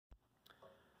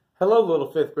Hello, little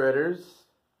fifth graders.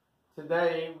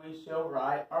 Today we shall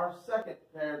write our second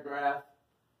paragraph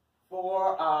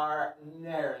for our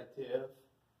narrative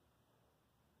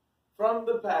from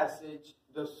the passage,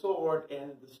 The Sword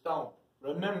and the Stone.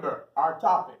 Remember our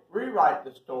topic, rewrite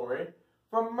the story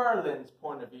from Merlin's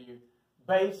point of view.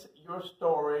 Base your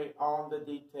story on the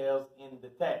details in the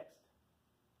text,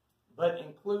 but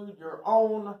include your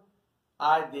own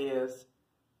ideas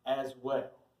as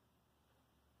well.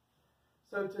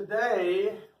 So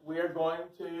today we are going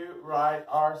to write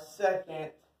our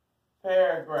second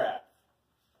paragraph.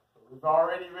 We've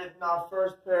already written our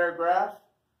first paragraph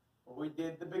where we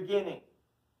did the beginning,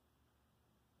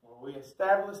 where we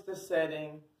established the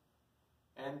setting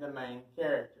and the main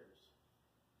characters.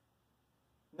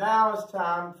 Now it's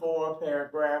time for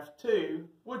paragraph 2,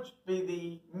 which would be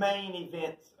the main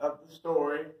events of the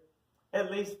story. At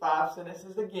least 5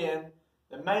 sentences again,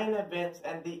 the main events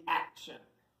and the action.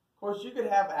 Of course, you could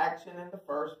have action in the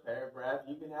first paragraph.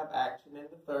 You can have action in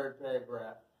the third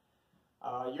paragraph.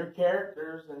 Your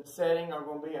characters and setting are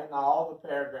going to be in all the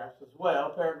paragraphs as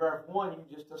well. Paragraph 1,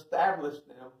 you just established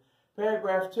them.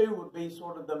 Paragraph 2 would be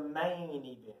sort of the main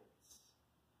events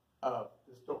of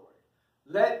the story.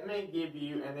 Let me give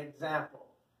you an example.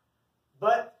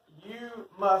 But you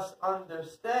must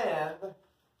understand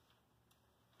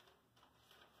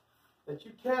that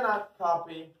you cannot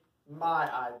copy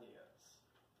my ideas,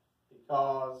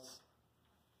 because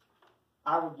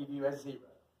I will give you a 0.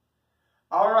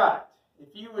 All right. If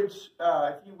you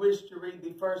wish to read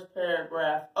the first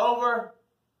paragraph over,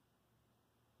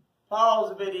 pause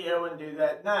the video and do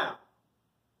that now.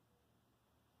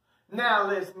 Now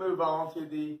let's move on to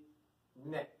the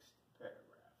next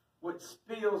paragraph, which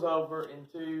spills over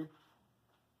into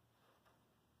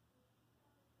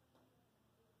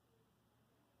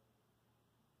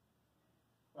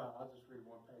I'll just read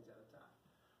one page at a time.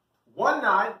 One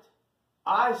night,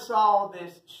 I saw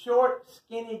this short,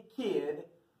 skinny kid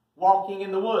walking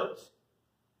in the woods.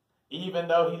 Even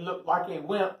though he looked like a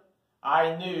wimp,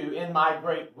 I knew in my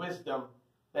great wisdom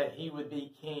that he would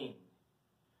be king.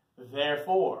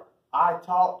 Therefore, I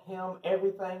taught him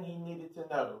everything he needed to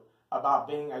know about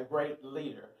being a great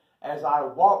leader as I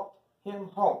walked him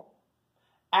home.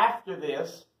 After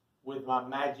this, with my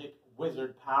magic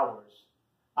wizard powers,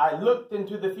 I looked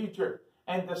into the future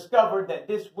and discovered that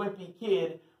this wimpy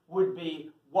kid would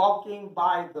be walking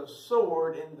by the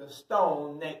sword and the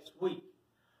stone next week.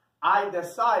 I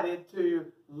decided to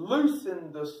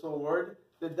loosen the sword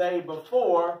the day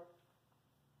before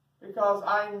because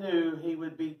I knew he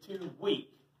would be too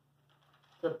weak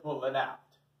to pull it out.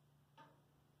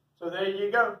 So there you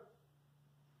go.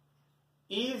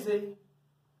 Easy.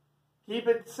 Keep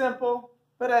it simple,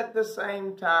 but at the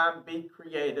same time be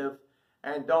creative.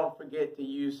 And don't forget to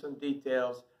use some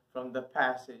details from the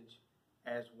passage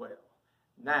as well.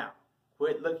 Now,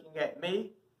 quit looking at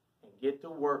me and get to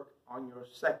work on your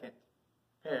second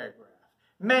paragraph.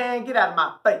 Man, get out of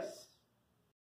my face.